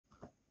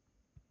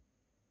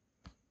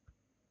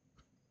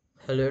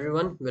Hello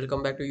everyone,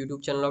 welcome back to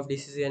YouTube channel of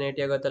DCC and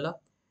NITA,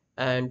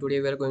 and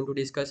today we are going to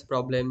discuss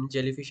problem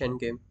jellyfish and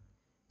game.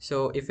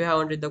 So if you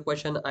haven't read the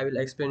question, I will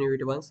explain you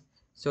it once.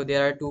 So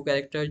there are two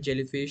characters,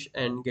 jellyfish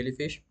and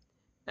jellyfish,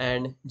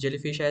 and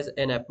jellyfish has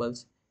n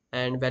apples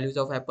and values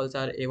of apples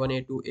are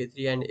a1, a2,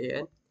 a3 and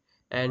an,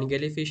 and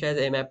jellyfish has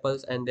m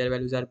apples and their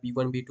values are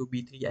b1, b2,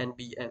 b3 and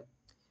bm,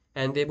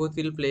 and they both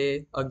will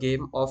play a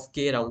game of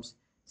k rounds.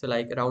 So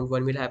like round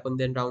 1 will happen,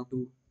 then round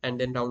 2 and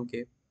then round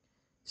k.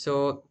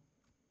 So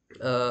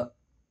uh,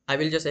 I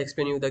will just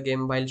explain you the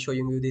game while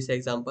showing you this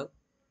example.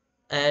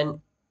 And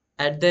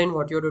at the end,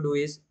 what you have to do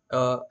is,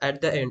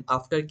 at the end,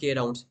 after k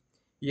rounds,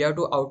 you have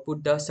to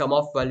output the sum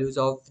of values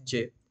of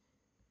j.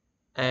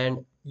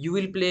 And you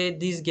will play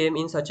this game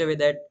in such a way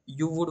that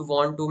you would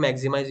want to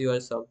maximize your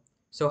sum.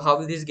 So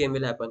how this game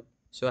will happen?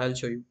 So I'll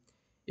show you.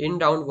 In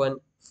round 1,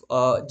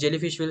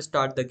 jellyfish will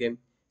start the game.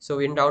 So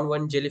in round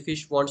 1,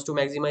 jellyfish wants to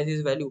maximize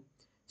his value.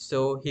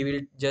 So he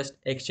will just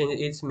exchange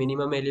its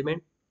minimum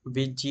element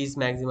with g's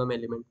maximum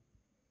element.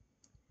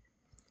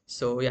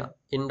 So yeah,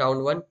 in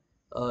round 1,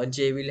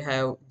 J will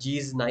have G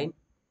is 9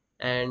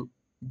 and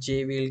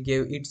J will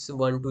give its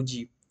 1 to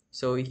G.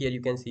 So here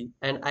you can see,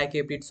 and I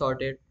kept it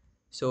sorted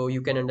so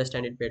you can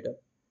understand it better.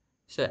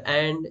 So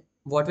and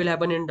what will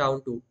happen in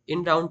round 2?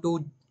 In round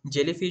 2,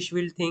 jellyfish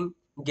will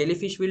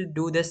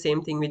do the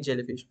same thing with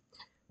jellyfish.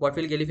 What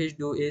will jellyfish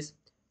do is,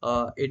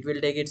 it will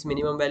take its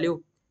minimum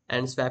value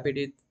and swap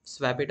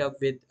it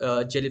up with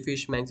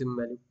jellyfish maximum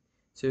value.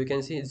 So you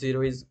can see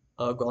 0 is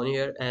gone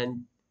here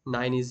and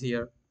 9 is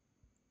here.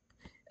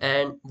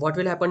 And what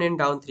will happen in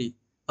round 3?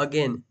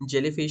 Again,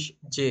 jellyfish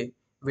J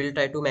will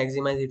try to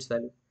maximize its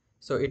value.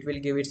 So it will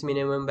give its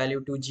minimum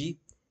value to G,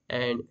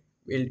 and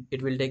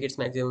it will take its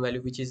maximum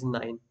value, which is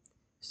 9.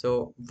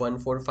 So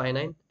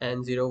 1459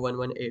 and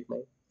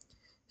 01189.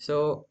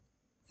 So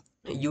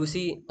you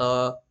see,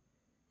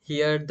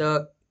 here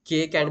the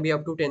K can be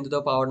up to 10 to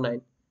the power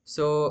 9.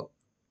 So,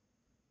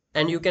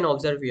 and you can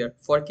observe here,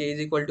 for K is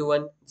equal to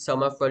 1,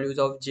 sum of values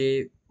of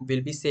J will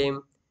be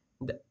same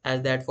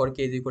as that for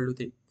K is equal to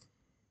 3,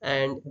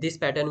 and this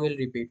pattern will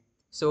repeat.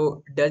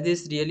 So does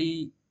it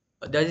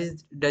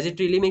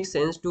really make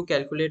sense to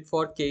calculate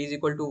for k is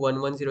equal to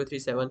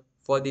 11037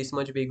 for this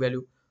much big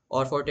value,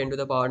 or for 10 to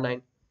the power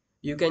 9?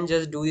 You can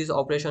just do this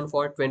operation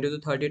for 20 to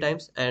 30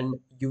 times and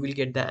you will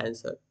get the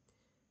answer.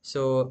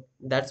 So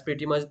that's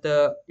pretty much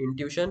the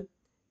intuition,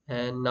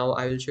 and now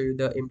I will show you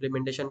the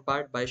implementation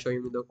part by showing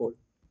you the code.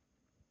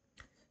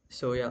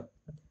 So yeah,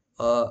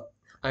 uh,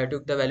 I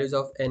took the values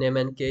of n, m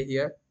and k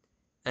here,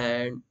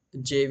 and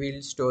J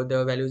will store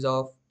the values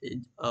of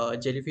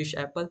jellyfish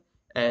apple,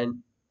 and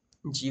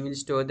G will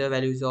store the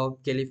values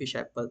of jellyfish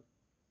apple.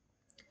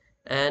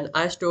 And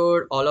I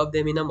stored all of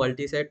them in a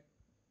multiset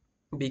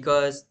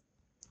because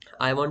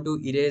I want to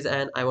erase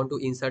and I want to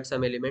insert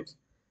some elements,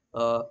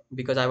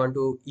 because I want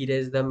to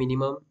erase the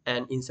minimum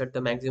and insert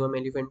the maximum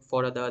element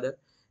for the other.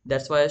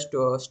 That's why I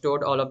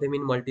stored all of them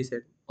in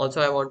multiset. Also,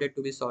 I wanted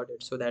to be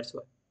sorted, so that's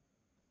why.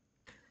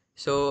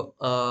 So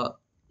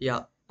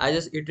yeah, I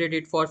just iterate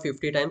it for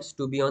 50 times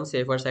to be on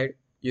safer side.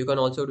 You can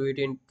also do it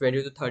in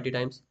 20 to 30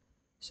 times.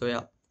 So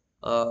yeah,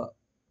 uh,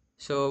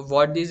 so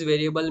what this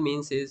variable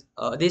means is,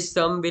 this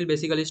sum will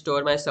basically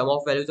store my sum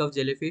of values of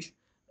jellyfish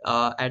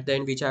at the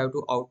end, which I have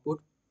to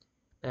output.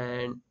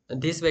 And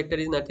this vector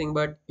is nothing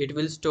but it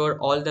will store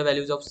all the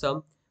values of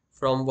sum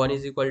from 1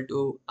 is equal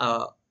to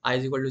I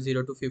is equal to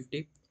 0 to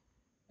 50.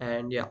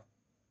 And yeah,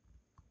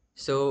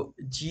 so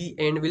G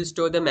end will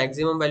store the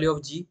maximum value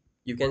of G.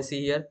 You can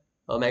see here,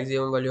 a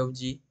maximum value of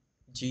G.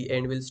 G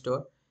end will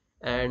store,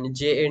 and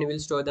J end will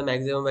store the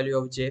maximum value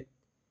of J,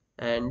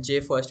 and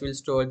J first will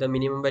store the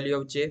minimum value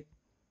of J,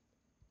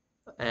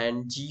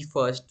 and G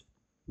first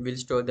will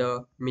store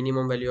the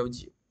minimum value of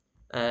G.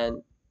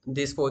 And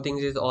these four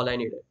things is all I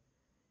needed.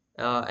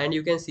 And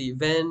you can see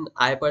when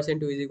I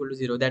percent 2 is equal to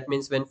 0, that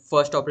means when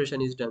first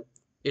operation is done.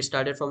 It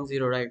started from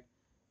 0, right?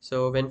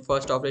 So when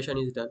first operation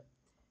is done,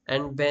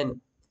 and when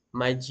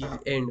my G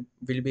end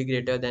will be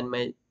greater than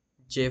my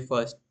J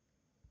first,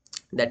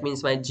 that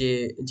means my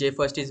J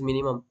first is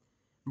minimum,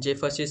 J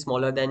first is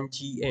smaller than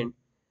G end,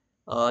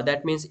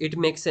 that means it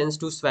makes sense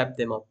to swap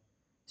them up.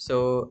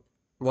 So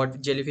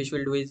what jellyfish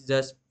will do is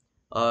just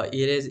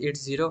erase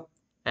its 0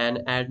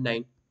 and add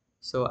 9.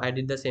 So I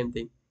did the same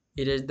thing,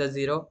 erase the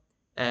 0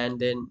 and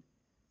then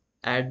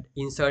add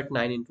insert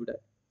 9 into that.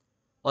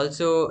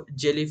 Also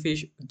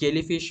jellyfish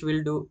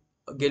will do,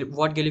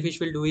 what jellyfish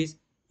will do is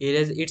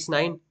erase its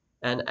 9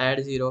 and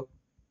add 0.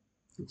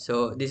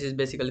 So this is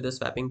basically the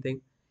swapping thing,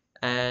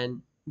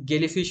 and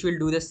jellyfish will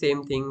do the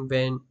same thing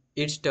when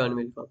its turn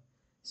will come.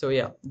 So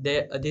yeah,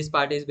 this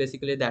part is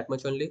basically that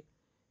much only.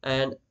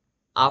 And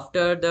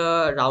after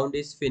the round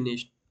is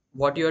finished,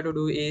 what you have to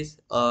do is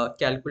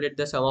calculate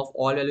the sum of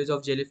all values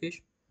of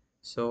jellyfish.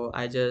 So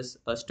I just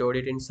stored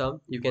it in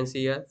sum. You can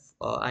see here,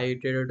 I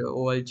iterated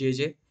over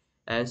jj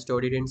and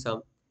stored it in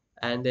sum,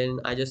 and then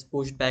I just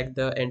pushed back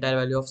the entire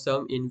value of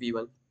sum in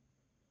v1.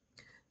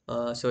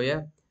 So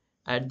yeah,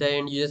 at the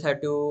end you just have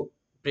to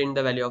print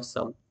the value of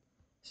sum.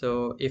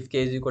 So if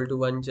k is equal to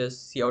 1,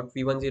 just see out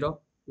v10,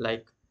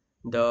 like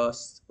the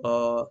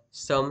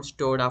sum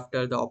stored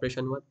after the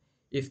operation 1.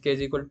 If k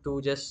is equal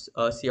to, just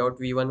see out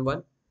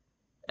v11,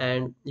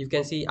 and you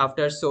can see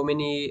after so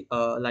many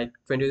like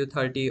 20 to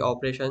 30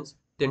 operations,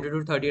 20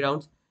 to 30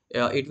 rounds,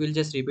 it will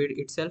just repeat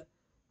itself.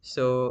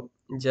 So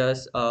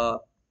just uh,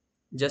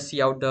 just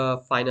see out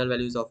the final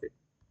values of it.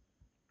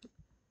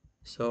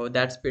 So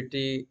that's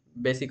pretty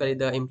basically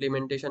the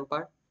implementation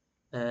part,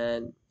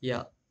 and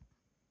yeah,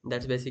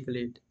 that's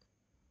basically it.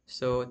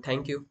 So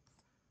thank you.